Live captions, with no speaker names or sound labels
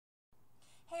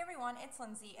everyone, it's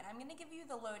Lindsay, and I'm going to give you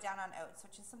the lowdown on oats,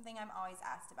 which is something I'm always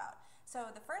asked about.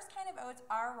 So the first kind of oats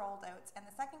are rolled oats, and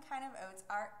the second kind of oats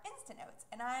are instant oats.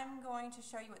 And I'm going to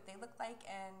show you what they look like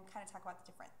and kind of talk about the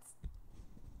difference.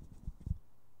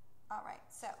 Alright,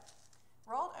 so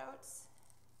rolled oats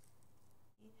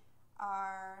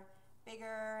are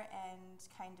bigger and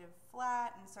kind of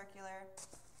flat and circular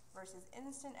versus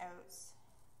instant oats,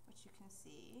 which you can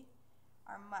see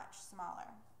are much smaller.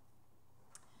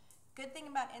 Good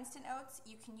thing about instant oats,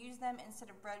 you can use them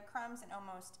instead of breadcrumbs in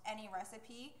almost any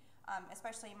recipe,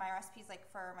 especially my recipes like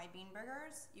for my bean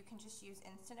burgers. You can just use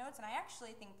instant oats, and I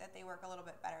actually think that they work a little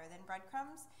bit better than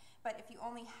breadcrumbs. But if you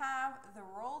only have the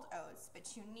rolled oats,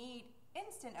 but you need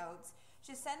instant oats,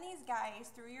 just send these guys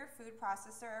through your food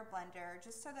processor or blender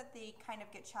just so that they kind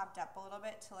of get chopped up a little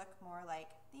bit to look more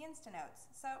like the instant oats.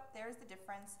 So there's the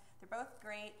difference. They're both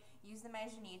great. Use them as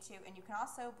you need to, and you can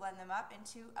also blend them up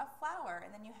into a flour,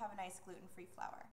 and then you have a nice gluten-free flour.